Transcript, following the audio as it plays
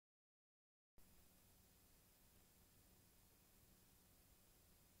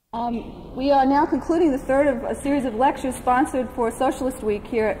We are now concluding the third of a series of lectures sponsored for Socialist Week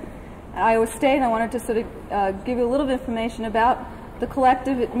here at Iowa State. I wanted to sort of give you a little bit of information about the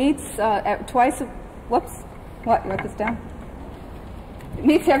collective. It meets twice. Whoops! What? You wrote this down? It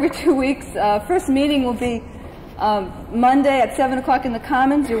meets every 2 weeks. First meeting will be Monday at 7 o'clock in the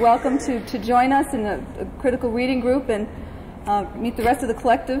Commons. You're welcome to join us in a critical reading group and meet the rest of the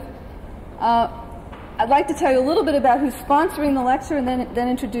collective. I'd like to tell you a little bit about who's sponsoring the lecture and then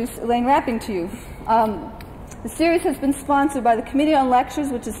introduce Elaine Rapping to you. The series has been sponsored by the Committee on Lectures,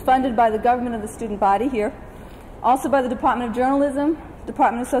 which is funded by the government of the student body here, also by the Department of Journalism,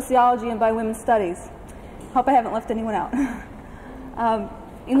 Department of Sociology, and by Women's Studies. Hope I haven't left anyone out.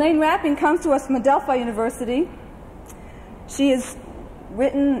 Elaine Rapping comes to us from Adelphi University. She has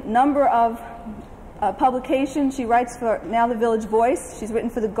written a number of publications. She writes for Now the Village Voice. She's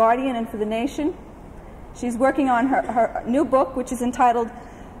written for The Guardian and for The Nation. She's working on her new book, which is entitled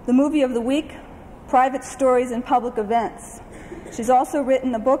The Movie of the Week, Private Stories and Public Events. She's also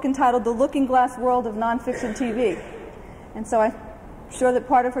written a book entitled The Looking Glass World of Nonfiction TV. And so I'm sure that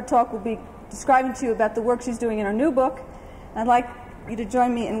part of her talk will be describing to you about the work she's doing in her new book. And I'd like you to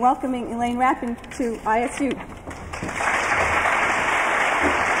join me in welcoming Elaine Rapping to ISU.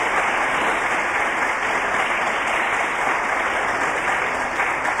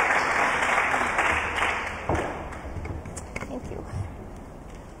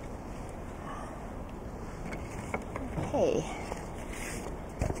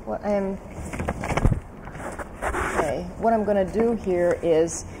 What I'm going to do here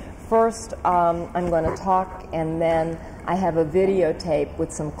is first I'm going to talk, and then I have a videotape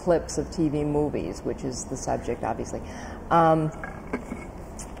with some clips of TV movies, which is the subject, obviously, and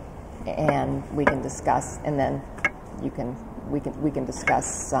we can discuss, and then we can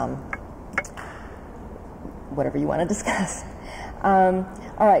discuss whatever you want to discuss. All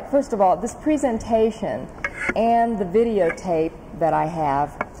right. First of all, this presentation and the videotape that I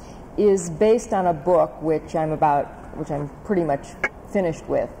have is based on a book which I'm pretty much finished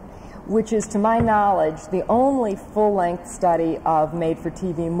with, which is, to my knowledge, the only full-length study of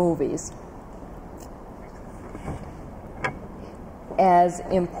made-for-TV movies as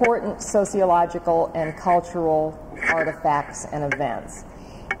important sociological and cultural artifacts and events.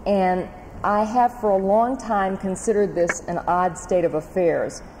 And I have for a long time considered this an odd state of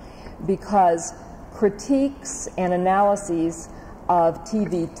affairs, because critiques and analyses of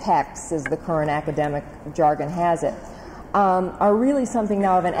TV texts, as the current academic jargon has it, are really something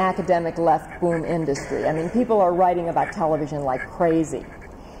now of an academic left boom industry. I mean, people are writing about television like crazy.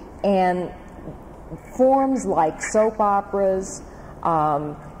 And forms like soap operas,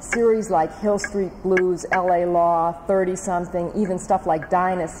 series like Hill Street Blues, LA Law, 30-something, even stuff like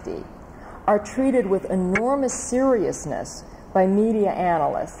Dynasty, are treated with enormous seriousness by media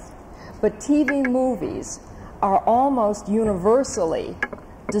analysts. But TV movies are almost universally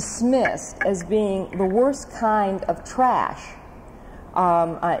dismissed as being the worst kind of trash.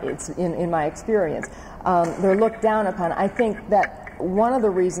 It's in my experience. They're looked down upon. I think that one of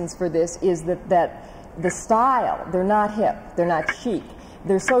the reasons for this is that the style, they're not hip, they're not chic,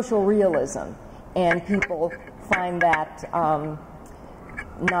 they're social realism, and people find that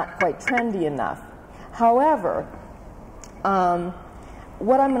not quite trendy enough. However,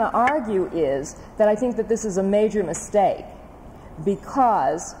 what I'm going to argue is that I think that this is a major mistake,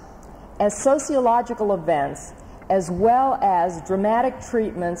 because as sociological events, as well as dramatic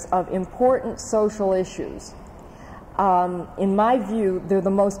treatments of important social issues, in my view, they're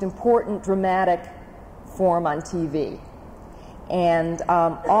the most important dramatic form on TV. And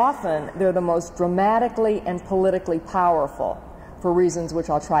often they're the most dramatically and politically powerful, for reasons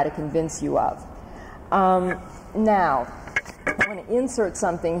which I'll try to convince you of. Now, I want to insert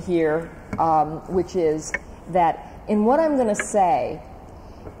something here, which is that in what I'm going to say,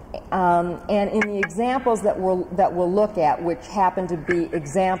 and in the examples that we'll look at, which happen to be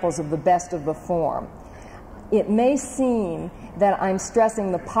examples of the best of the form, it may seem that I'm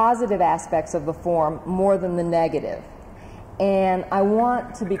stressing the positive aspects of the form more than the negative. And I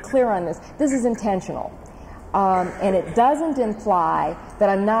want to be clear on this. This is intentional. And it doesn't imply that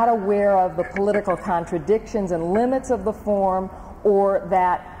I'm not aware of the political contradictions and limits of the form, or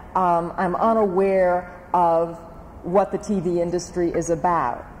that I'm unaware of what the TV industry is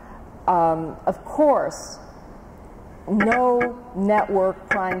about. Of course, no network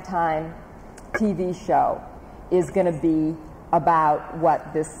primetime TV show is going to be about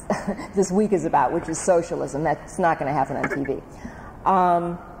what this this week is about, which is socialism. That's not going to happen on TV.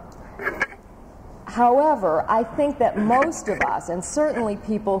 However, I think that most of us, and certainly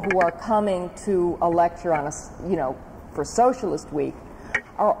people who are coming to a lecture on for Socialist Week,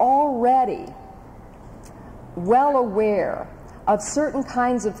 are already well aware of certain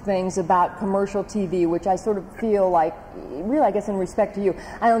kinds of things about commercial TV, which I sort of feel like, really, I guess in respect to you,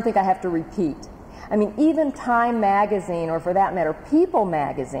 I don't think I have to repeat. I mean, even Time magazine, or for that matter, People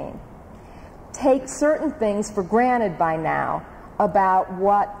magazine, take certain things for granted by now about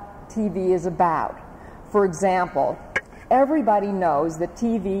what TV is about. For example, everybody knows that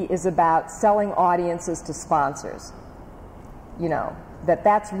TV is about selling audiences to sponsors. You know,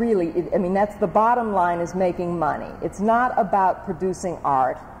 that's really, I mean, that's the bottom line, is making money. It's not about producing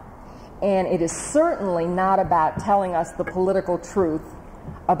art, and it is certainly not about telling us the political truth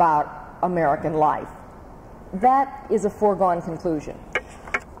about American life. That is a foregone conclusion.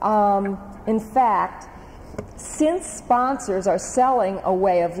 In fact, since sponsors are selling a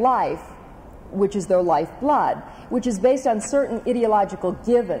way of life, which is their lifeblood, which is based on certain ideological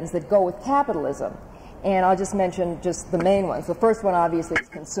givens that go with capitalism, and I'll just mention just the main ones. The first one, obviously, is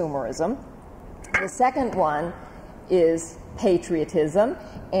consumerism. The second one is patriotism,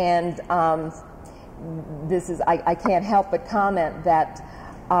 and this is, I can't help but comment that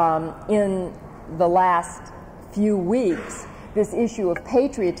in the last few weeks, this issue of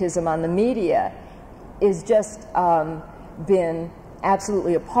patriotism on the media is just been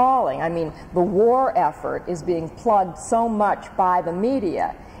absolutely appalling. I mean, the war effort is being plugged so much by the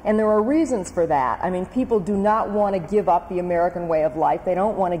media, and there are reasons for that. I mean, people do not want to give up the American way of life. They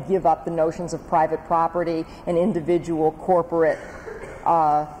don't want to give up the notions of private property and individual corporate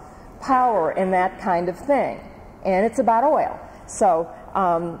power and that kind of thing. And it's about oil. So,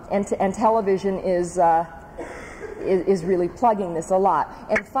 and television is really plugging this a lot.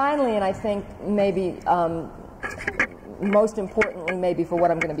 And finally, and I think maybe most importantly, maybe for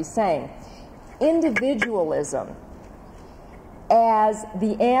what I'm going to be saying, individualism as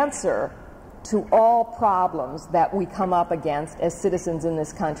the answer to all problems that we come up against as citizens in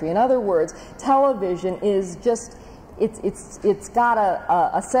this country. In other words, television is just, it's got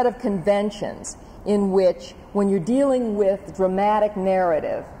a set of conventions in which, when you're dealing with dramatic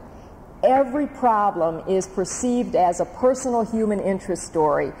narrative, every problem is perceived as a personal human interest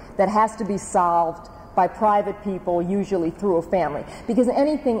story that has to be solved by private people, usually through a family. Because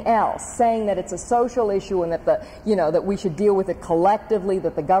anything else, saying that it's a social issue and that that we should deal with it collectively,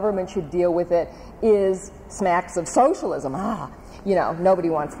 that the government should deal with it, is smacks of socialism. Nobody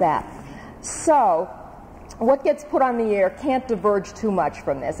wants that. So, what gets put on the air can't diverge too much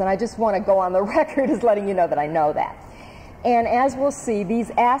from this, and I just want to go on the record as letting you know that I know that. And as we'll see,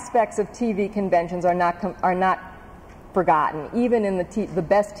 these aspects of TV conventions are not forgotten, even in the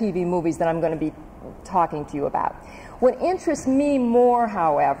best TV movies that I'm going to be talking to you about. What interests me more,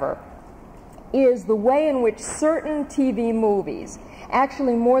 however, is the way in which certain TV movies,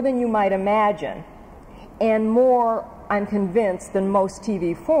 actually more than you might imagine, and more, I'm convinced, than most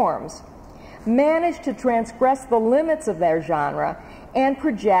TV forms, manage to transgress the limits of their genre and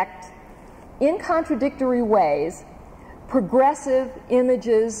project, in contradictory ways, progressive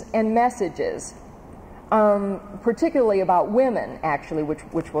images and messages, particularly about women, actually,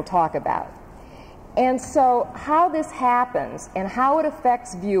 which we'll talk about. And so how this happens and how it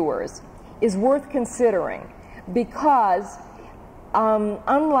affects viewers is worth considering, because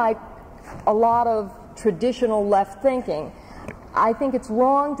unlike a lot of traditional left thinking, I think it's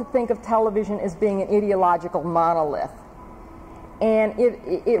wrong to think of television as being an ideological monolith. And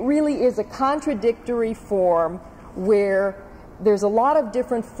it really is a contradictory form where there's a lot of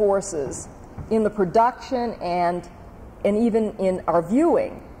different forces in the production and even in our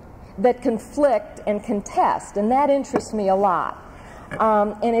viewing that conflict and contest, and that interests me a lot.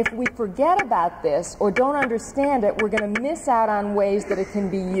 And if we forget about this or don't understand it, we're going to miss out on ways that it can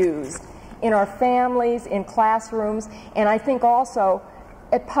be used in our families, in classrooms, and I think also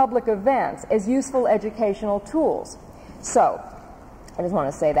at public events as useful educational tools. So, I just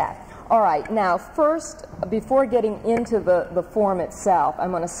want to say that. All right, now first, before getting into the form itself,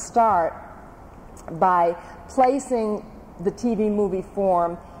 I'm going to start by placing the TV movie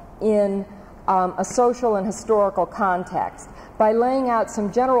form in a social and historical context, by laying out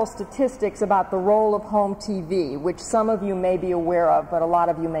some general statistics about the role of home TV, which some of you may be aware of, but a lot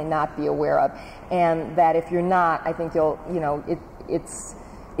of you may not be aware of, and that if you're not, I think you'll, it's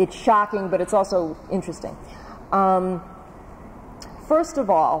shocking, but it's also interesting. First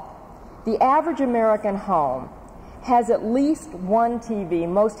of all, the average American home has at least one TV,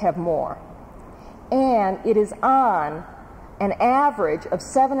 most have more, and it is on an average of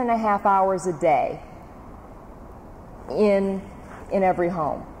 7.5 hours a day in every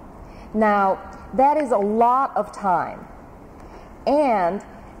home. Now, that is a lot of time. And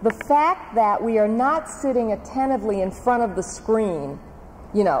the fact that we are not sitting attentively in front of the screen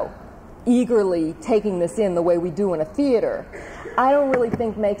you know, eagerly taking this in the way we do in a theater, I don't really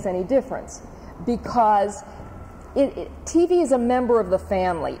think makes any difference, because TV is a member of the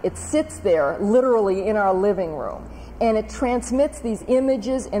family. It sits there literally in our living room, and it transmits these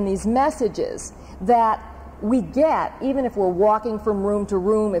images and these messages that we get even if we're walking from room to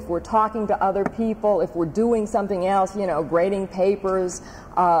room, if we're talking to other people, if we're doing something else, you know, grading papers,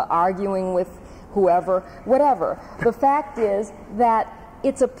 arguing with whoever, whatever. The fact is that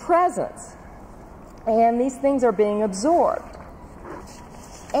it's a presence, and these things are being absorbed.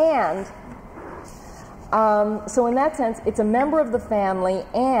 And so in that sense, it's a member of the family,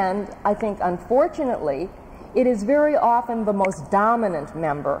 and I think, unfortunately, it is very often the most dominant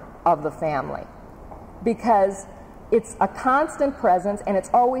member of the family, because it's a constant presence and it's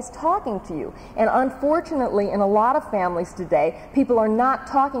always talking to you. And unfortunately, in a lot of families today, people are not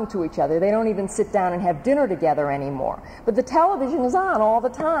talking to each other. They don't even sit down and have dinner together anymore. But the television is on all the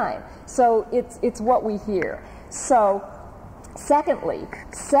time, so it's what we hear. So, secondly,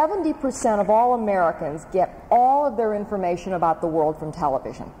 70% of all Americans get all of their information about the world from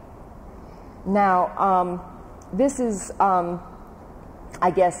television. Now, this is, I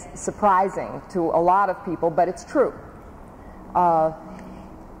guess, surprising to a lot of people, but it's true.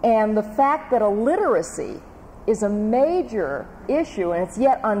 And the fact that illiteracy is a major issue, and it's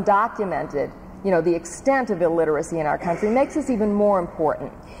yet undocumented, you know, the extent of illiteracy in our country, makes this even more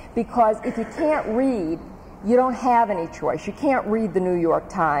important. Because if you can't read, you don't have any choice. You can't read the New York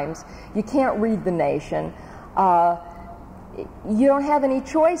Times. You can't read The Nation. You don't have any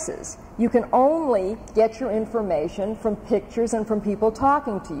choices. You can only get your information from pictures and from people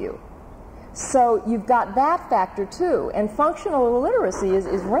talking to you. So you've got that factor too, and functional illiteracy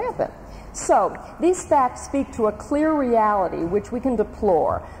is rampant. So these facts speak to a clear reality which we can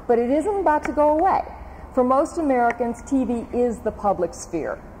deplore, but it isn't about to go away. For most Americans, TV is the public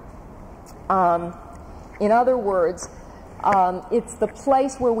sphere. In other words, it's the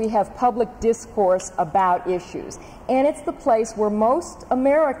place where we have public discourse about issues. And it's the place where most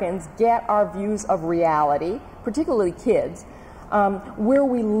Americans get our views of reality, particularly kids, where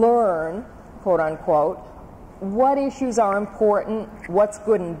we learn, quote unquote, what issues are important, what's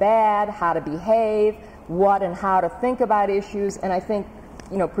good and bad, how to behave, what and how to think about issues. And I think,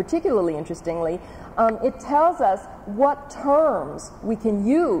 you know, particularly interestingly, it tells us what terms we can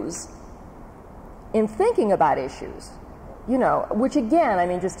use in thinking about issues. You know, which again, I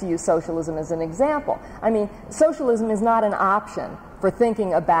mean, just to use socialism as an example, I mean, socialism is not an option for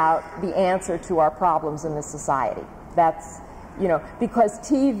thinking about the answer to our problems in this society. That's, you know, because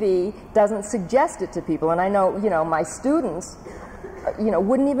TV doesn't suggest it to people. And I know, you know, my students, you know,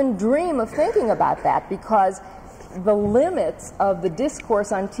 wouldn't even dream of thinking about that, because the limits of the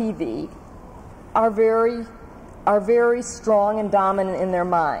discourse on TV are very strong and dominant in their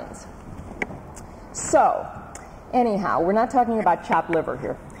minds. So, anyhow, we're not talking about chopped liver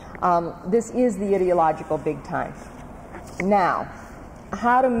here. This is the ideological big time. Now,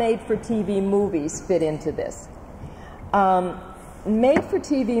 how do made-for-TV movies fit into this?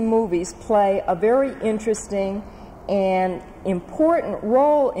 Made-for-TV movies play a very interesting and important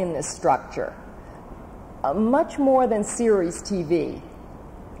role in this structure, much more than series TV.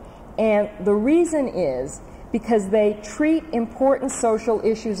 And the reason is because they treat important social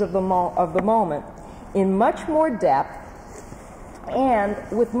issues of the moment in much more depth and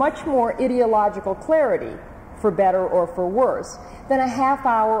with much more ideological clarity, for better or for worse, than a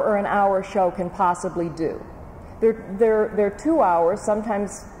half-hour or an hour show can possibly do. They're 2 hours,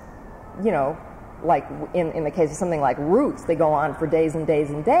 sometimes, you know, like in the case of something like Roots, they go on for days and days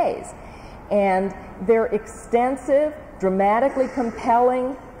and days. And they're extensive, dramatically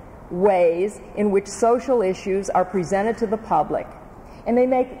compelling ways in which social issues are presented to the public, and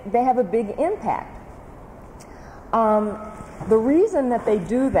they have a big impact. The reason that they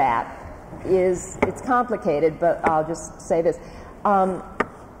do that is, it's complicated, but I'll just say this.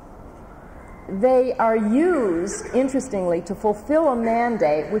 They are used, interestingly, to fulfill a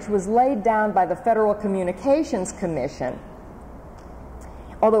mandate which was laid down by the Federal Communications Commission,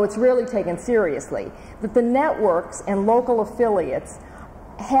 although it's rarely taken seriously, that the networks and local affiliates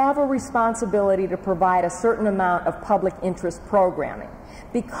have a responsibility to provide a certain amount of public interest programming,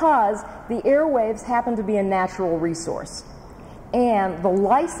 because the airwaves happen to be a natural resource. And the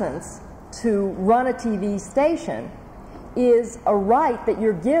license to run a TV station is a right that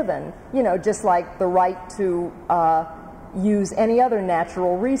you're given, you know, just like the right to use any other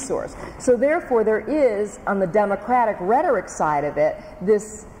natural resource. So therefore there is, on the democratic rhetoric side of it,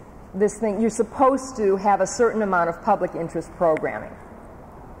 this thing, you're supposed to have a certain amount of public interest programming.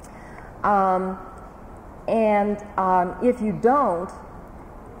 If you don't,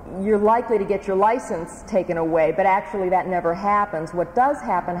 you're likely to get your license taken away, but actually that never happens. What does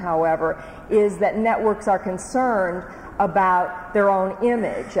happen, however, is that networks are concerned about their own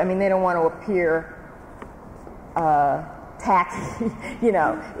image. I mean, they don't want to appear tacky. You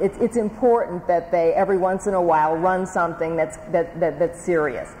know, it's important that they every once in a while run something that's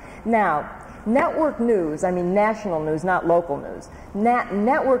serious. Now, network news, I mean national news, not local news.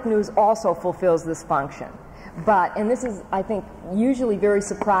 Network news also fulfills this function. But, and this is, I think, usually very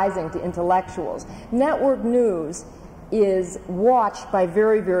surprising to intellectuals, network news is watched by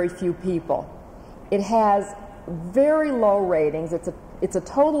very, very few people. It has very low ratings. It's a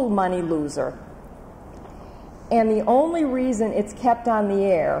total money loser. And the only reason it's kept on the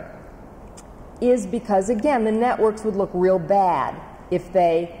air is because, again, the networks would look real bad if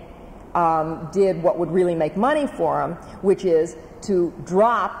they did what would really make money for them, which is to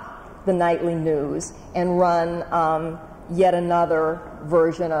drop the nightly news and run yet another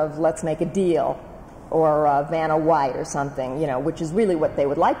version of Let's Make a Deal or Vanna White or something, you know, which is really what they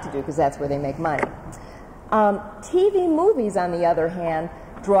would like to do because that's where they make money. TV movies, on the other hand,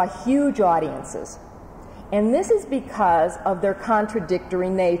 draw huge audiences. And this is because of their contradictory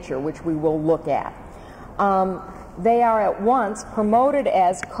nature, which we will look at. They are at once promoted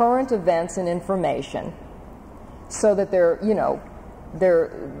as current events and information, so that they're, you know,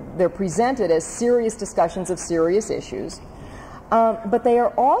 they're presented as serious discussions of serious issues, but they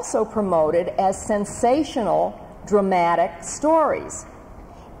are also promoted as sensational, dramatic stories,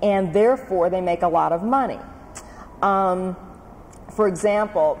 and therefore they make a lot of money. For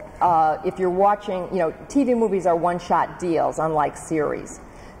example, if you're watching, you know, TV movies are one-shot deals, unlike series.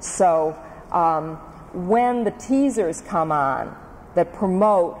 So when the teasers come on that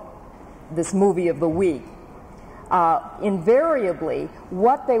promote this movie of the week, invariably,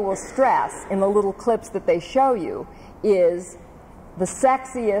 what they will stress in the little clips that they show you is the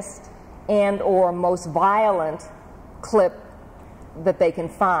sexiest and or most violent clip that they can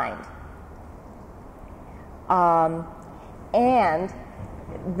find. And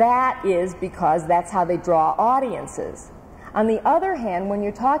that is because that's how they draw audiences. On the other hand, when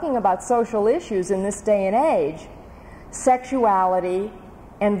you're talking about social issues in this day and age, sexuality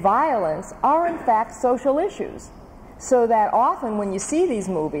and violence are in fact social issues. So that often when you see these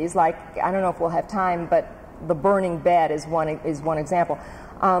movies, like, I don't know if we'll have time, but The Burning Bed is one example,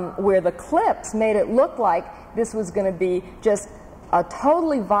 where the clips made it look like this was going to be just a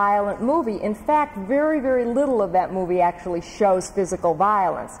totally violent movie. In fact, very, very little of that movie actually shows physical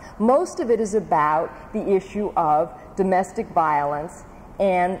violence. Most of it is about the issue of domestic violence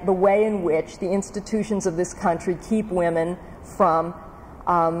and the way in which the institutions of this country keep women from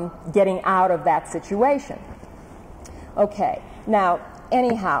getting out of that situation. Okay, now,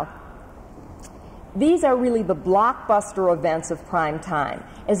 anyhow, these are really the blockbuster events of prime time.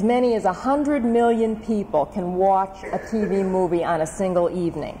 As many as 100 million people can watch a TV movie on a single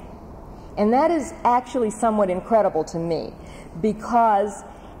evening. And that is actually somewhat incredible to me, because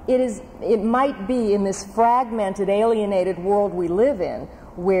it might be in this fragmented, alienated world we live in,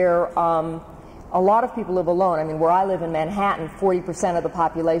 where a lot of people live alone. I mean, where I live in Manhattan, 40% of the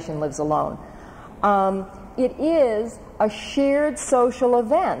population lives alone. It is a shared social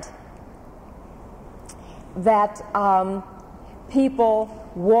event that people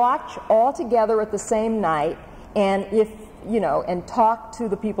watch all together at the same night, and and talk to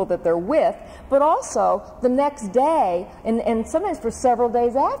the people that they're with, but also the next day, and sometimes for several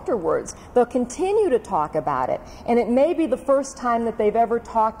days afterwards, they'll continue to talk about it. And it may be the first time that they've ever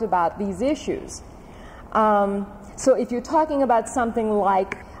talked about these issues. So if you're talking about something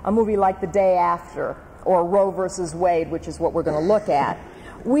like a movie like The Day After, or Roe versus Wade, which is what we're going to look at,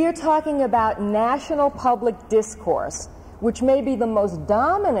 we are talking about national public discourse, which may be the most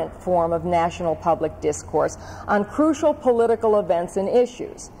dominant form of national public discourse on crucial political events and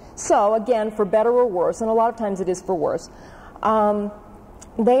issues. So, again, for better or worse, and a lot of times it is for worse,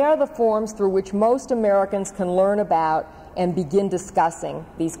 they are the forms through which most Americans can learn about and begin discussing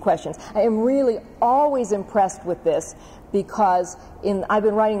these questions. I am really always impressed with this, because I've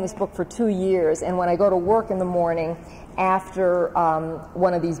been writing this book for 2 years, and when I go to work in the morning after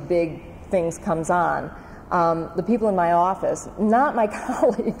one of these big things comes on, the people in my office, not my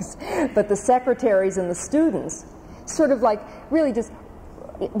colleagues, but the secretaries and the students, sort of like really just,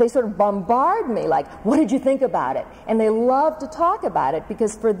 they sort of bombard me like, what did you think about it? And they love to talk about it,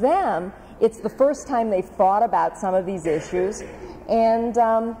 because for them, it's the first time they've thought about some of these issues, and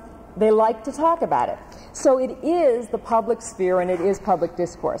they like to talk about it. So it is the public sphere, and it is public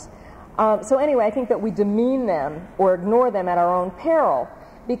discourse. So anyway, I think that we demean them or ignore them at our own peril,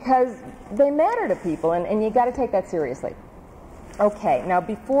 because they matter to people, and you got to take that seriously. Okay, now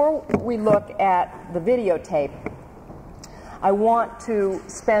before we look at the videotape, I want to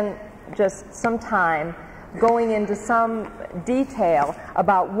spend just some time going into some detail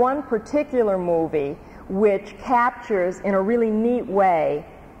about one particular movie which captures in a really neat way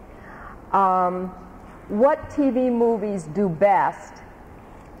what TV movies do best,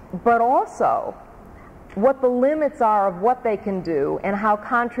 but also what the limits are of what they can do and how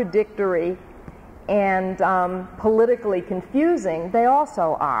contradictory and politically confusing they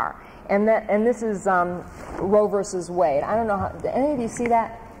also are. And this is Roe versus Wade. I don't know how, did any of you see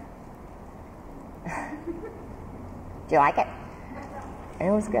that? Do you like it? It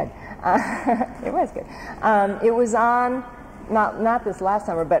was good. It was good. It was on, not this last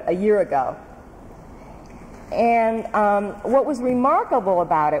summer, but a year ago. And what was remarkable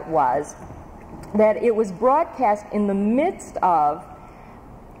about it was that it was broadcast in the midst of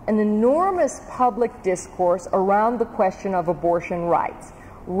an enormous public discourse around the question of abortion rights,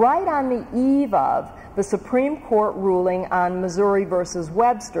 right on the eve of the Supreme Court ruling on Missouri versus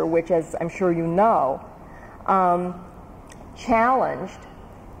Webster, which, as I'm sure you know, challenged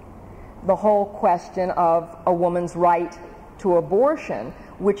the whole question of a woman's right to abortion,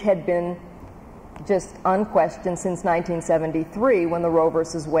 which had been just unquestioned since 1973 when the Roe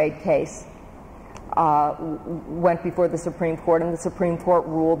versus Wade case went before the Supreme Court, and the Supreme Court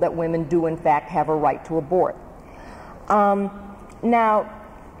ruled that women do in fact have a right to abort. Now,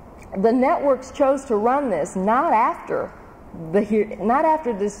 the networks chose to run this not after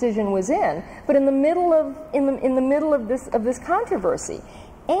the decision was in, but in the middle of this controversy,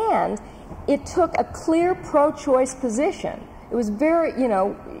 and it took a clear pro-choice position. It was very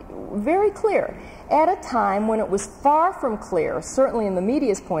clear at a time when it was far from clear, certainly in the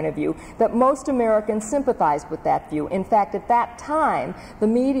media's point of view, that most Americans sympathized with that view. In fact, at that time, the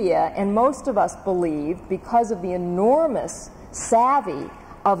media and most of us believed, because of the enormous savvy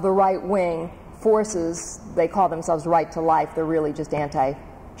of the right-wing forces, they call themselves right to life, they're really just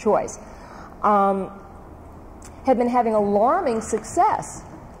anti-choice, had been having alarming success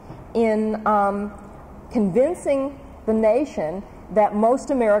in convincing the nation that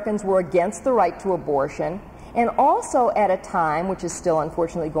most Americans were against the right to abortion, and also at a time, which is still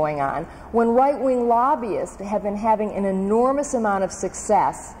unfortunately going on, when right-wing lobbyists have been having an enormous amount of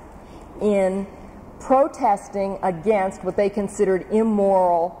success in protesting against what they considered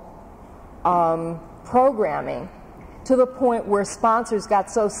immoral programming, to the point where sponsors got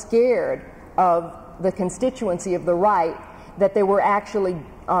so scared of the constituency of the right that they were actually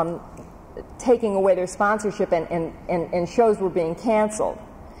taking away their sponsorship, and shows were being canceled.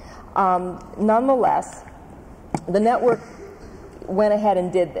 Nonetheless, the network went ahead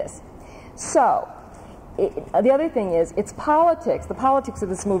and did this. So, the other thing is, it's politics. The politics of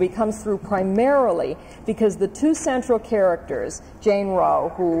this movie comes through primarily because the two central characters, Jane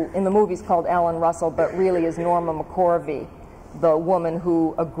Roe, who in the movie is called Ellen Russell, but really is Norma McCorvey, the woman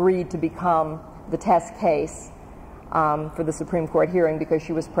who agreed to become the test case for the Supreme Court hearing because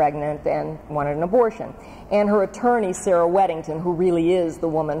she was pregnant and wanted an abortion, and her attorney, Sarah Weddington, who really is the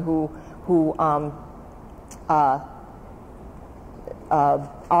woman who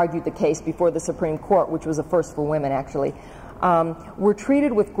argued the case before the Supreme Court, which was a first for women, actually, were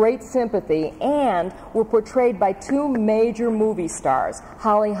treated with great sympathy and were portrayed by two major movie stars,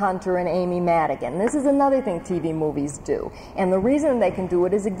 Holly Hunter and Amy Madigan. This is another thing TV movies do, and the reason they can do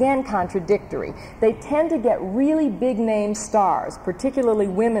it is, again, contradictory. They tend to get really big-name stars, particularly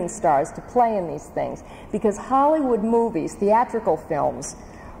women stars, to play in these things, because Hollywood movies, theatrical films,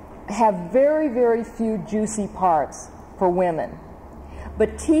 have very, very few juicy parts for women.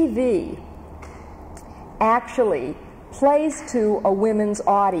 But TV actually plays to a women's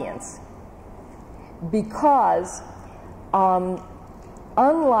audience because,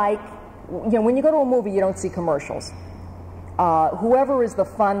 unlike, when you go to a movie, you don't see commercials. Whoever is the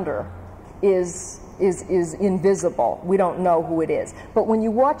funder is invisible. We don't know who it is. But when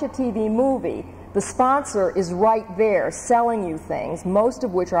you watch a TV movie, the sponsor is right there selling you things, most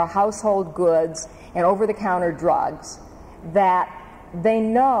of which are household goods and over-the-counter drugs, that they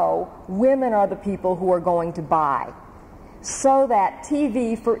know women are the people who are going to buy. So that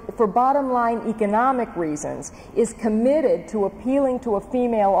TV, for bottom line economic reasons, is committed to appealing to a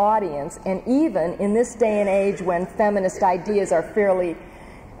female audience, and even in this day and age when feminist ideas are fairly,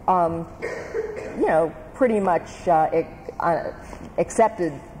 pretty much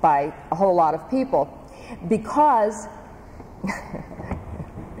accepted by a whole lot of people, because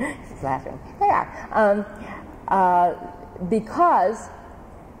she's laughing. Yeah, because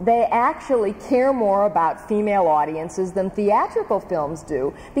they actually care more about female audiences than theatrical films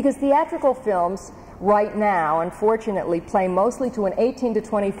do, because theatrical films right now, unfortunately, play mostly to an 18 to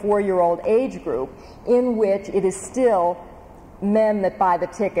 24-year-old age group in which it is still men that buy the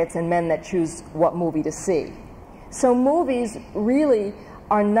tickets and men that choose what movie to see. So movies really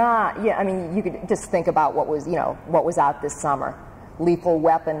are not, I mean, you could just think about what was, what was out this summer. Lethal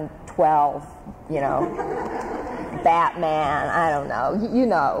Weapon 12, Batman, I don't know. You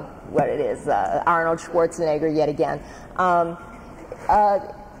know what it is. Arnold Schwarzenegger yet again.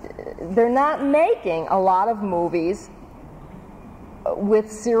 They're not making a lot of movies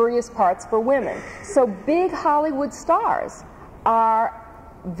with serious parts for women. So big Hollywood stars are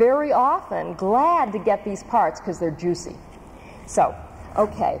very often glad to get these parts because they're juicy. So,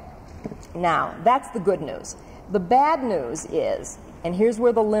 okay, now that's the good news. The bad news is, and here's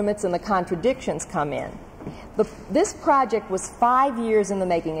where the limits and the contradictions come in. This project was 5 years in the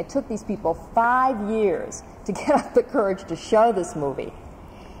making. It took these people 5 years to get up the courage to show this movie.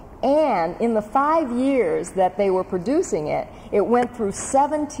 And in the 5 years that they were producing it, it went through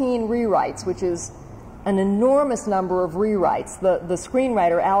 17 rewrites, which is an enormous number of rewrites. The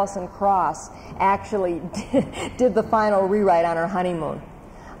screenwriter, Alison Cross, actually did the final rewrite on her honeymoon.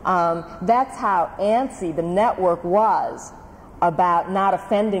 That's how antsy the network was about not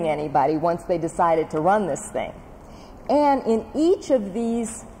offending anybody once they decided to run this thing. And in each of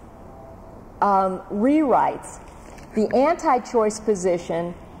these rewrites, the anti-choice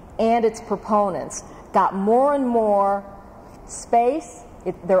position and its proponents got more and more space,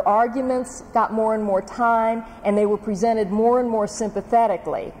 their arguments got more and more time, and they were presented more and more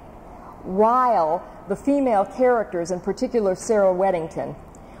sympathetically, while the female characters, in particular Sarah Weddington,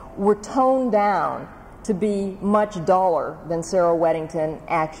 were toned down to be much duller than Sarah Weddington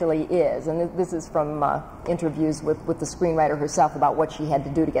actually is. And this is from interviews with the screenwriter herself about what she had to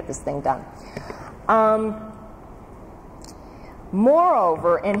do to get this thing done.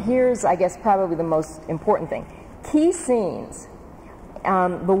 Moreover, and here's, I guess, probably the most important thing, key scenes,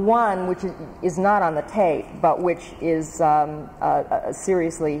 the one which is not on the tape, but which is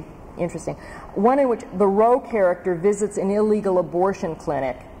seriously interesting, one in which the Roe character visits an illegal abortion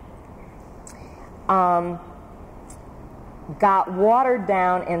clinic, got watered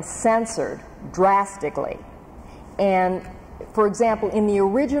down and censored drastically. And, for example, in the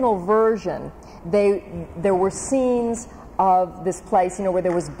original version, there were scenes of this place, where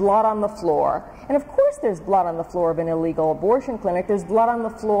there was blood on the floor. And of course there's blood on the floor of an illegal abortion clinic. There's blood on the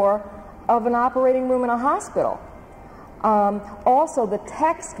floor of an operating room in a hospital. Also, the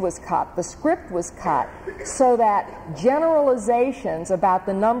text was cut, the script was cut, so that generalizations about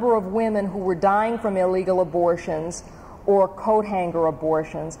the number of women who were dying from illegal abortions or coat hanger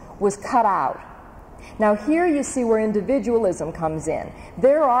abortions was cut out. Now here you see where individualism comes in.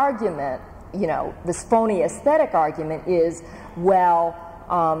 Their argument, this phony aesthetic argument is, well,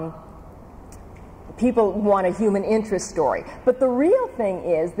 people want a human interest story. But the real thing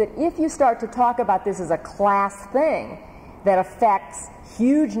is that if you start to talk about this as a class thing that affects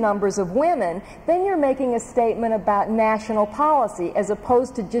huge numbers of women, then you're making a statement about national policy as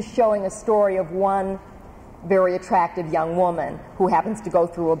opposed to just showing a story of one very attractive young woman who happens to go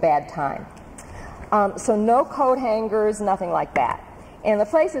through a bad time. So no coat hangers, nothing like that. And the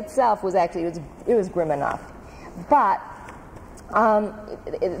place itself was actually, it was grim enough. But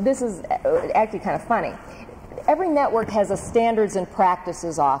this is actually kind of funny. Every network has a standards and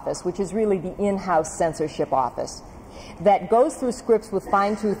practices office, which is really the in-house censorship office, that goes through scripts with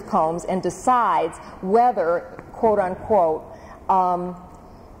fine-tooth combs and decides whether, quote unquote,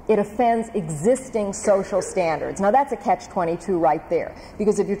 it offends existing social standards. Now that's a catch-22 right there,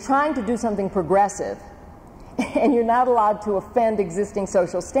 because if you're trying to do something progressive and you're not allowed to offend existing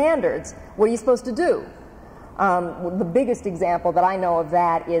social standards, what are you supposed to do? The biggest example that I know of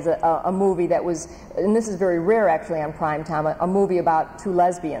that is a movie that was, and this is very rare actually on prime time, a movie about two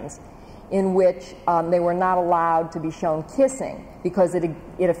lesbians in which they were not allowed to be shown kissing because it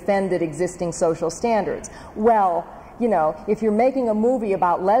offended existing social standards. Well, if you're making a movie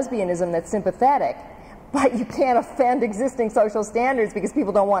about lesbianism that's sympathetic, but you can't offend existing social standards because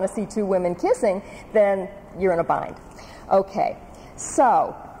people don't want to see two women kissing, then you're in a bind. Okay,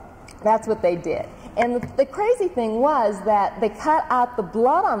 so that's what they did. And the crazy thing was that they cut out the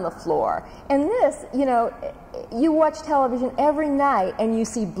blood on the floor. And this, you watch television every night and you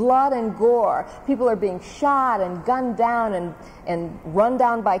see blood and gore. People are being shot and gunned down and run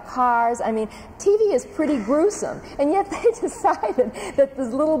down by cars. I mean, TV is pretty gruesome. And yet they decided that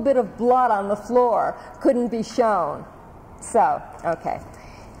this little bit of blood on the floor couldn't be shown. So, okay.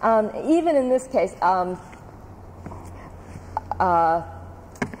 Even in this case,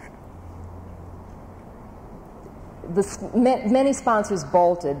 many sponsors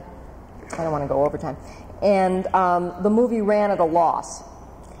bolted. I don't want to go overtime. And the movie ran at a loss.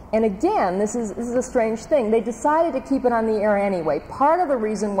 And again, this is a strange thing. They decided to keep it on the air anyway. Part of the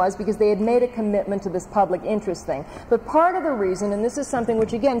reason was because they had made a commitment to this public interest thing. But part of the reason, and this is something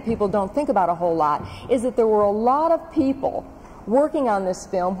which again people don't think about a whole lot, is that there were a lot of people working on this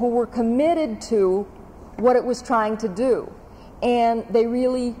film who were committed to what it was trying to do. And they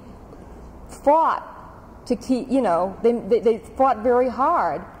really fought to keep, they fought very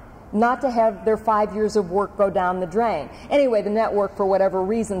hard not to have their 5 years of work go down the drain. Anyway, the network, for whatever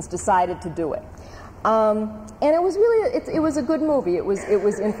reasons, decided to do it. And it was really, it was a good movie. It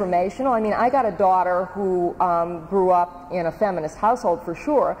was informational. I mean, I got a daughter who grew up in a feminist household, for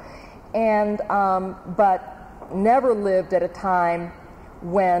sure, and but never lived at a time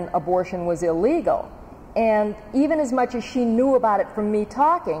when abortion was illegal. And even as much as she knew about it from me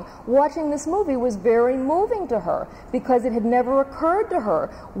talking, watching this movie was very moving to her, because it had never occurred to her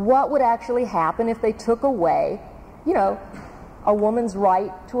what would actually happen if they took away, a woman's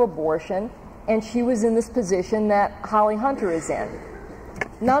right to abortion, and she was in this position that Holly Hunter is in.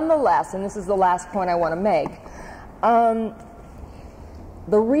 Nonetheless, and this is the last point I want to make,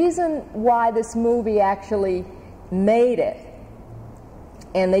 the reason why this movie actually made it,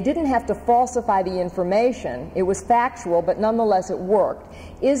 and they didn't have to falsify the information, it was factual, but nonetheless it worked,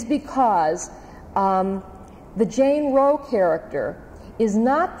 is because the Jane Roe character is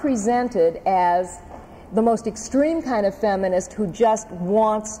not presented as the most extreme kind of feminist who just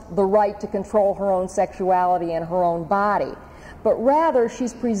wants the right to control her own sexuality and her own body, but rather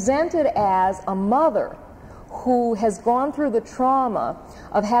she's presented as a mother who has gone through the trauma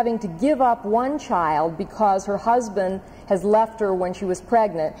of having to give up one child because her husband has left her when she was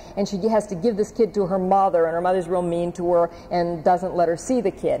pregnant, and she has to give this kid to her mother, and her mother's real mean to her and doesn't let her see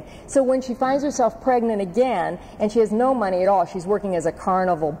the kid. So when she finds herself pregnant again, and she has no money at all, she's working as a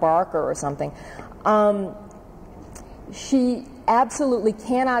carnival barker or something, she absolutely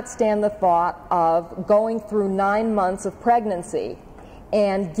cannot stand the thought of going through 9 months of pregnancy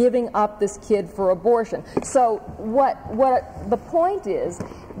and giving up this kid for abortion. So what the point is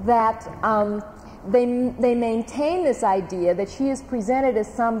that they maintain this idea that she is presented as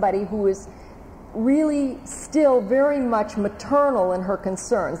somebody who is really still very much maternal in her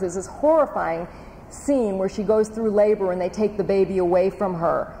concerns. There's this horrifying scene where she goes through labor and they take the baby away from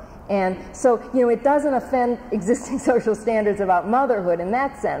her. And so, it doesn't offend existing social standards about motherhood in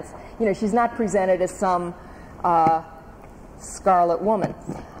that sense. She's not presented as some scarlet woman.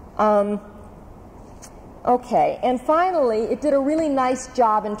 Okay, and finally, it did a really nice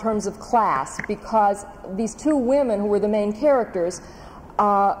job in terms of class, because these two women who were the main characters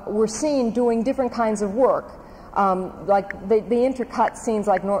were seen doing different kinds of work. Like the intercut scenes,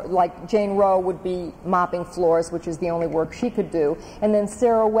 like Jane Roe would be mopping floors, which is the only work she could do, and then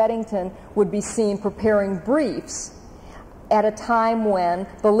Sarah Weddington would be seen preparing briefs at a time when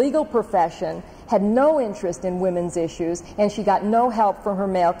the legal profession had no interest in women's issues, and she got no help from her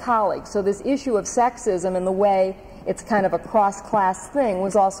male colleagues. So this issue of sexism and the way it's kind of a cross-class thing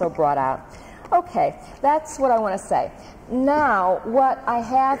was also brought out. Okay, that's what I want to say. Now, what I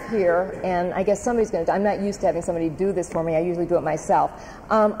have here, and I guess somebody's going to, I'm not used to having somebody do this for me, I usually do it myself.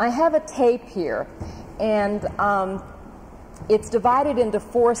 I have a tape here, and it's divided into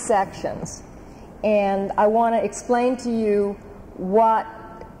 4 sections, and I want to explain to you what,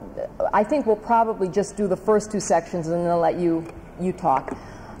 I think we'll probably just do the first 2 sections and then I'll let you talk.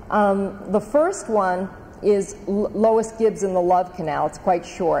 The first one is Lois Gibbs and the Love Canal. It's quite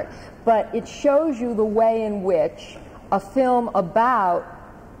short, but it shows you the way in which a film about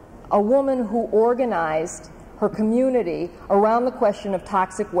a woman who organized her community around the question of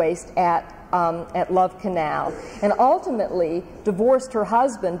toxic waste at Love Canal, and ultimately divorced her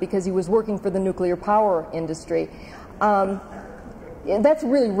husband because he was working for the nuclear power industry. That's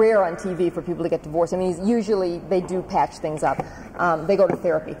really rare on TV for people to get divorced. I mean, usually they do patch things up. They go to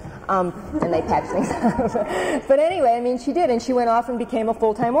therapy, and they patch things up. But anyway, I mean, she did, and she went off and became a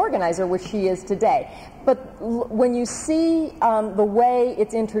full-time organizer, which she is today. But when you see the way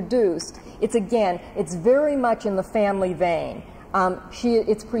it's introduced, it's very much in the family vein.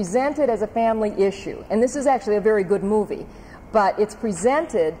 It's presented as a family issue, and this is actually a very good movie. But it's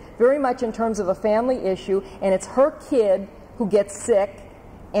presented very much in terms of a family issue, and it's her kid who gets sick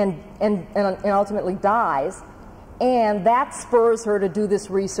and ultimately dies, and that spurs her to do this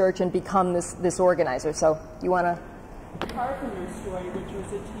research and become this organizer. So you want to? Carpenter's story, which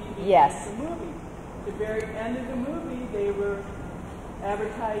was a TV yes. movie. The very end of the movie, they were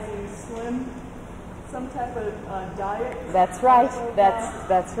advertising some type of diet. That's right.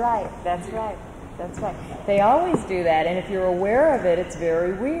 That's right. That's right. That's right. They always do that, and if you're aware of it, it's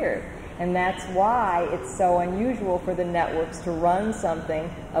very weird. And that's why it's so unusual for the networks to run something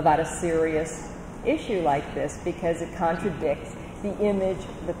about a serious issue like this, because it contradicts the image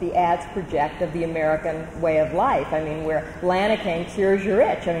that the ads project of the American way of life. I mean, where Lanacane cures your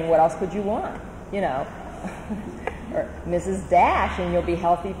itch. I mean, what else could you want? You know, or Mrs. Dash and you'll be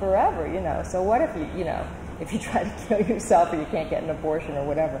healthy forever, you know. So what if you know, if you try to kill yourself or you can't get an abortion or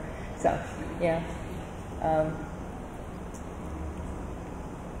whatever. So, yeah. But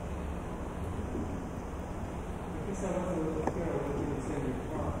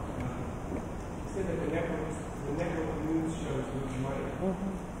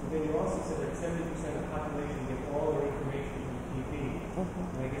then you also said that 70% of the population get all their information from TV.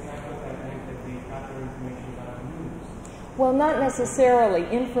 And I guess I thought that meant that they got their information about the news. Well, not necessarily.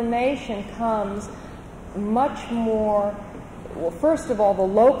 Information comes much more, well, first of all, the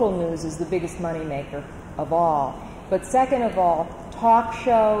local news is the biggest moneymaker of all. But second of all, talk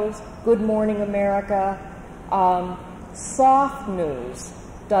shows, Good Morning America, soft news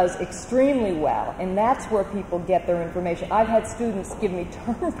does extremely well, and that's where people get their information. I've had students give me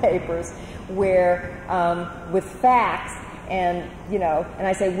term papers where, with facts, and you know, and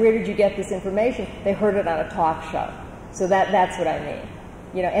I say, where did you get this information? They heard it on a talk show. So that's what I mean.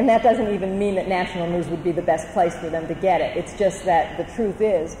 You know, and that doesn't even mean that national news would be the best place for them to get it. It's just that the truth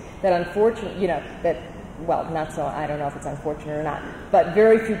is that unfortunately, you know, that, well, not so, I don't know if it's unfortunate or not, but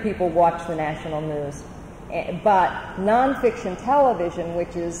very few people watch the national news. But nonfiction television,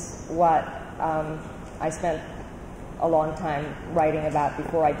 which is what I spent a long time writing about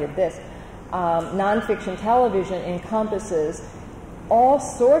before I did this, nonfiction television encompasses all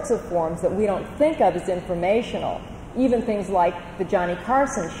sorts of forms that we don't think of as informational, even things like the Johnny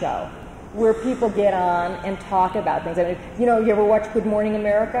Carson show, where people get on and talk about things. I mean, you know, you ever watch Good Morning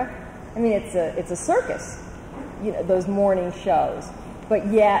America? I mean, it's a circus, you know, those morning shows. But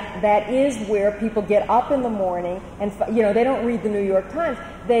yet, that is where people get up in the morning and, you know, they don't read the New York Times.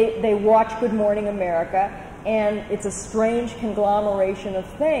 They watch Good Morning America, and it's a strange conglomeration of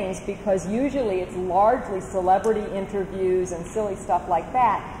things because usually it's largely celebrity interviews and silly stuff like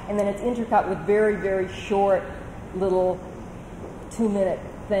that, and then it's intercut with very, very short little 2-minute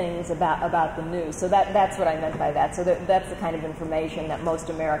things about the news. So that's what I meant by that. So that's the kind of information that most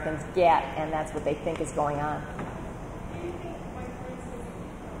Americans get, and that's what they think is going on.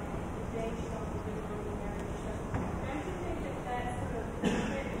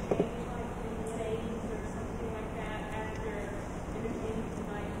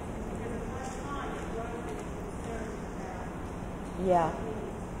 Yeah.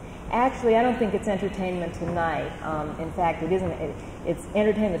 Actually, I don't think it's Entertainment Tonight. In fact, it isn't. It's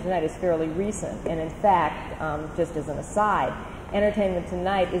Entertainment Tonight is fairly recent, and in fact, just as an aside, Entertainment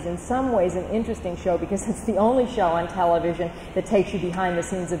Tonight is in some ways an interesting show because it's the only show on television that takes you behind the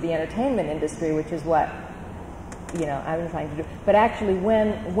scenes of the entertainment industry, which is what, you know, I've been trying to do. But actually,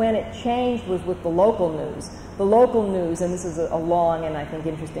 when it changed was with the local news. The local news, and this is a long and I think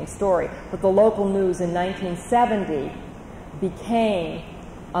interesting story, but the local news in 1970 became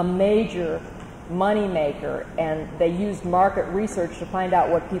a major moneymaker, and they used market research to find out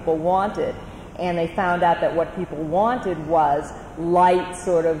what people wanted, and they found out that what people wanted was light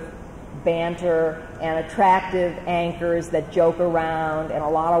sort of banter and attractive anchors that joke around and a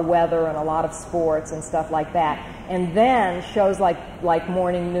lot of weather and a lot of sports and stuff like that. And then shows like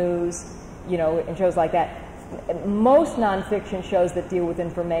Morning News, you know, and shows like that. Most nonfiction shows that deal with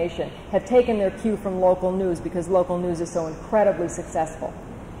information have taken their cue from local news because local news is so incredibly successful.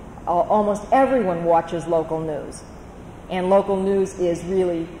 Almost everyone watches local news, and local news is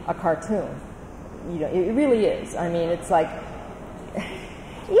really a cartoon. You know, it really is. I mean, it's like,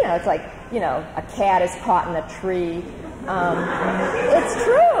 you know, it's like, you know, a cat is caught in a tree. It's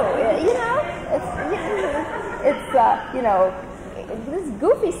true. You know, it's you know, this is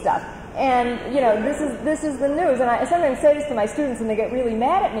goofy stuff. And, you know, this is the news. And I sometimes say this to my students, and they get really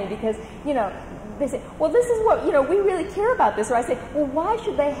mad at me because, you know, they say, well, this is what, you know, we really care about this. Or I say, well, why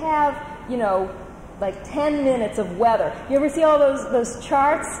should they have, you know, like 10 minutes of weather? You ever see all those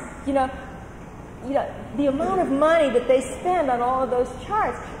charts? You know, the amount of money that they spend on all of those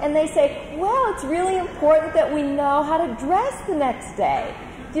charts. And they say, well, it's really important that we know how to dress the next day.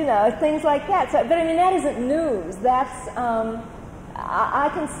 You know, things like that. So, but I mean, that isn't news. That's, I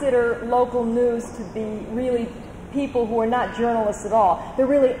consider local news to be really people who are not journalists at all. They're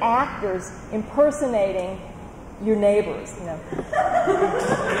really actors impersonating your neighbors, you know.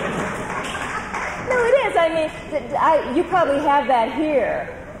 No, it is. I mean, you probably have that here.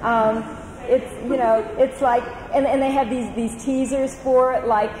 it's like, and they have these teasers for it,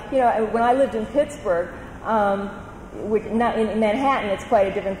 like, when I lived in Pittsburgh, not in Manhattan, it's quite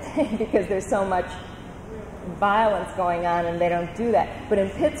a different thing because there's so much violence going on and they don't do that. But in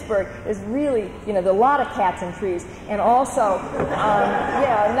Pittsburgh, there's really, there's a lot of cats and trees, and also,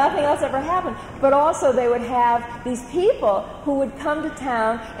 nothing else ever happened. But also they would have these people who would come to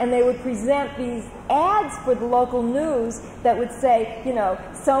town and they would present these ads for the local news that would say,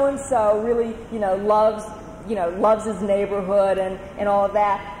 so-and-so really, loves his neighborhood and all of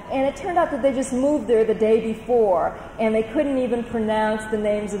that. And it turned out that they just moved there the day before, and they couldn't even pronounce the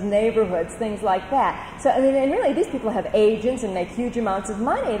names of neighborhoods, things like that. So, and really, these people have agents and make huge amounts of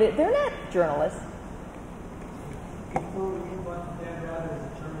money. They're not journalists. Before we move on to Dan Rather as a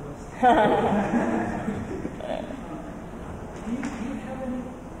journalist, do you have any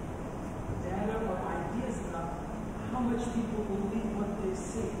data or ideas about how much people believe what they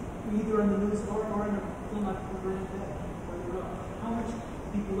see, either in the news or in a film like Burning Dead or the Road? How much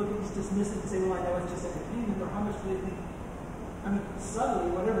people look at this, dismiss it, and say, well, I know it's just entertainment, or how much do they think, subtly,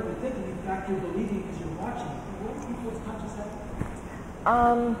 whatever they're thinking, in fact, you're believing because you're watching. What do people's conscious have?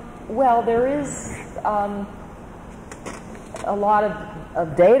 Well, there is a lot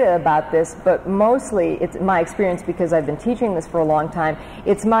of data about this, but mostly it's my experience, because I've been teaching this for a long time,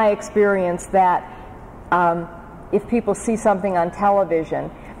 it's my experience that if people see something on television,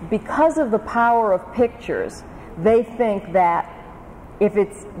 because of the power of pictures, they think that if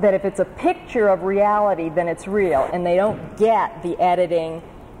it's a picture of reality, then it's real, and they don't get the editing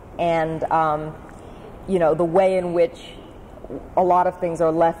and the way in which a lot of things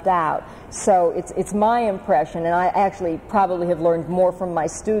are left out. So it's my impression, and I actually probably have learned more from my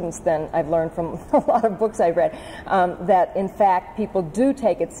students than I've learned from a lot of books I've read, that in fact people do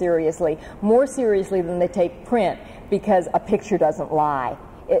take it seriously, more seriously than they take print, because a picture doesn't lie.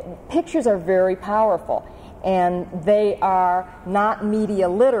 Pictures are very powerful. And they are not media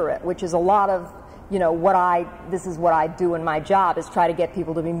literate, which is a lot of, this is what I do in my job, is try to get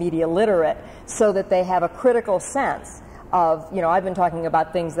people to be media literate so that they have a critical sense of, I've been talking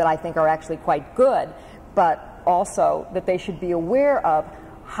about things that I think are actually quite good, but also that they should be aware of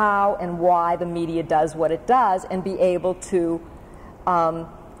how and why the media does what it does and be able to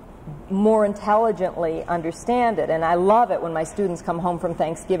more intelligently understand it. And I love it when my students come home from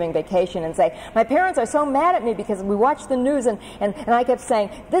Thanksgiving vacation and say, my parents are so mad at me because we watched the news and I kept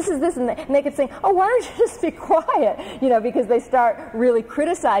saying, this is this, and they kept saying, oh, why don't you just be quiet? Because they start really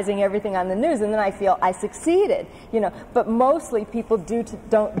criticizing everything on the news, and then I feel I succeeded. But mostly people do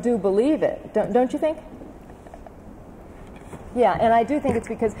believe it. Don't you think? Yeah, and I do think it's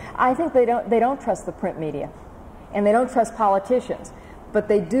because I think they don't trust the print media, and they don't trust politicians. But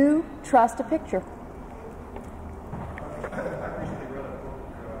they do trust a picture. I recently read a book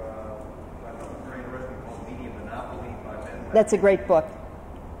I thought was very interesting called Media Monopoly by Ben. That's a great book. And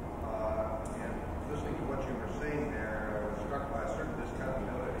listening to what you were saying there, I was struck by a certain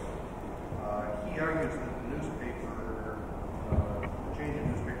discontinuity. He argues that the newspaper, the change in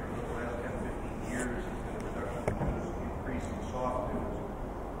newspaper over the last 10, 15 years has been a reduction in news, increase in soft news,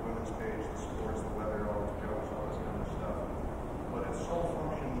 women's page, the sports, the weather, all the jokes, all this kind of stuff. But its sole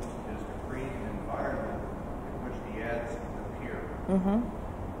function is to create an environment in which the ads appear. Mm-hmm.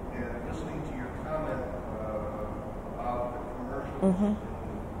 And listening to your comment about the commercials, mm-hmm.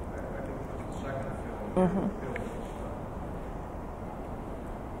 I think it was the second film, mm-hmm.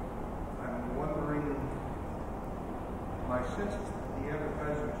 I'm wondering, my sense is that the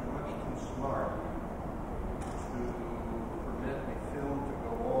advertisers are much too smart to permit a film to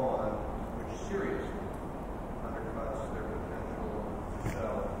go on which seriously undercuts their potential to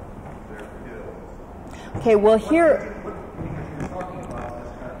sell their pills. Okay, well here... Because you were talking about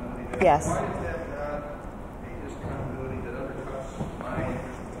discontinuity. Yes. Why is that not a discontinuity that undercuts my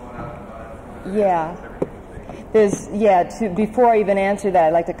interest in going out and buying? Yeah. Before I even answer that,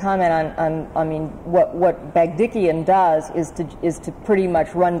 I'd like to comment on what Bagdikian does is to pretty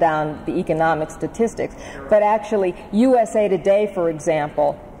much run down the economic statistics. But actually, USA Today, for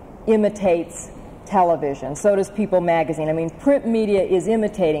example, imitates television. So does People magazine. Print media is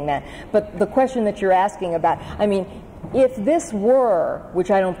imitating that. But the question that you're asking about, if this were, which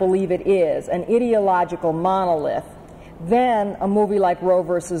I don't believe it is, an ideological monolith, then a movie like Roe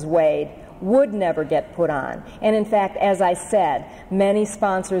versus Wade would never get put on. And in fact, as I said, many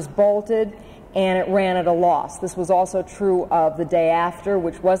sponsors bolted and it ran at a loss. This was also true of The Day After,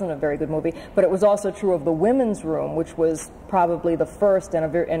 which wasn't a very good movie, but it was also true of The Women's Room, which was probably the first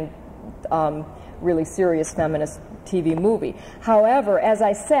and really serious feminist TV movie. However, as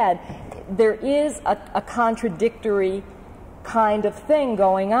I said, there is a contradictory kind of thing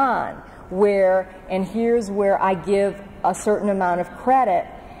going on. where, and here's where I give a certain amount of credit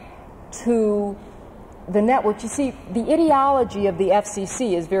to the network. You see, the ideology of the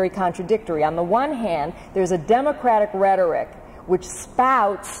FCC is very contradictory. On the one hand, there's a democratic rhetoric which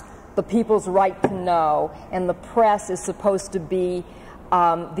spouts the people's right to know, and the press is supposed to be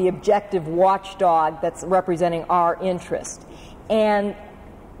the objective watchdog that's representing our interest. And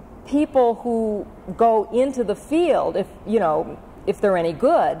people who go into the field, if they're any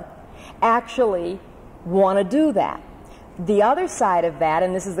good, actually want to do that. The other side of that,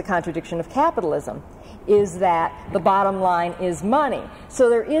 and this is the contradiction of capitalism, is that the bottom line is money. So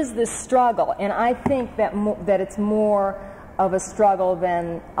there is this struggle, and I think that it's more of a struggle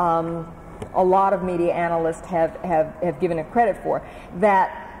than a lot of media analysts have given it credit for,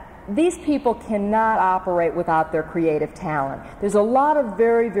 that these people cannot operate without their creative talent. There's a lot of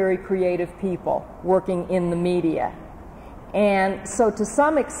very, very creative people working in the media. And so to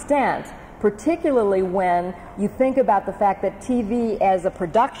some extent, particularly when you think about the fact that TV as a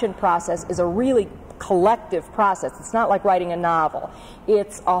production process is a really collective process. It's not like writing a novel.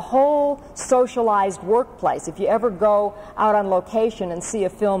 It's a whole socialized workplace. If you ever go out on location and see a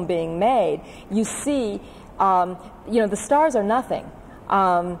film being made, you see, the stars are nothing.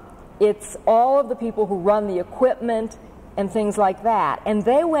 It's all of the people who run the equipment and things like that. And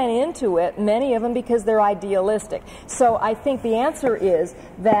they went into it, many of them, because they're idealistic. So I think the answer is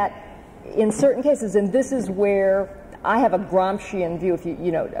that in certain cases, and this is where I have a Gramscian view,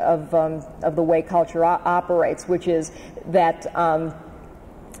 of the way culture operates, which is that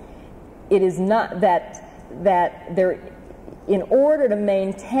it is not that there, in order to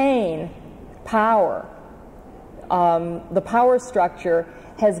maintain power, the power structure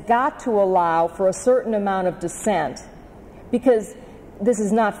has got to allow for a certain amount of dissent, because this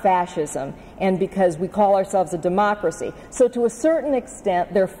is not fascism, and because we call ourselves a democracy. So to a certain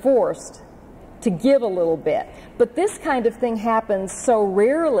extent, they're forced to give a little bit. But this kind of thing happens so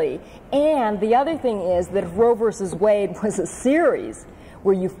rarely, and the other thing is that if Roe versus Wade was a series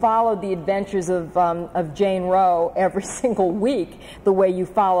where you followed the adventures of Jane Roe every single week, the way you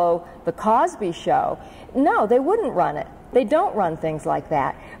follow The Cosby Show, no, they wouldn't run it. They don't run things like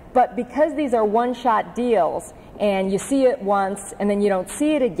that. But because these are one-shot deals, and you see it once and then you don't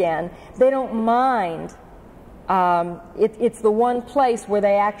see it again, they don't mind. It's the one place where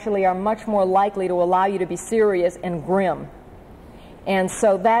they actually are much more likely to allow you to be serious and grim. And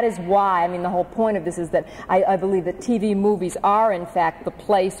so that is why, the whole point of this is that I believe that TV movies are, in fact, the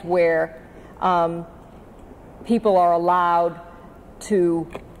place where people are allowed to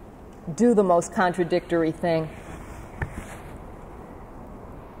do the most contradictory thing.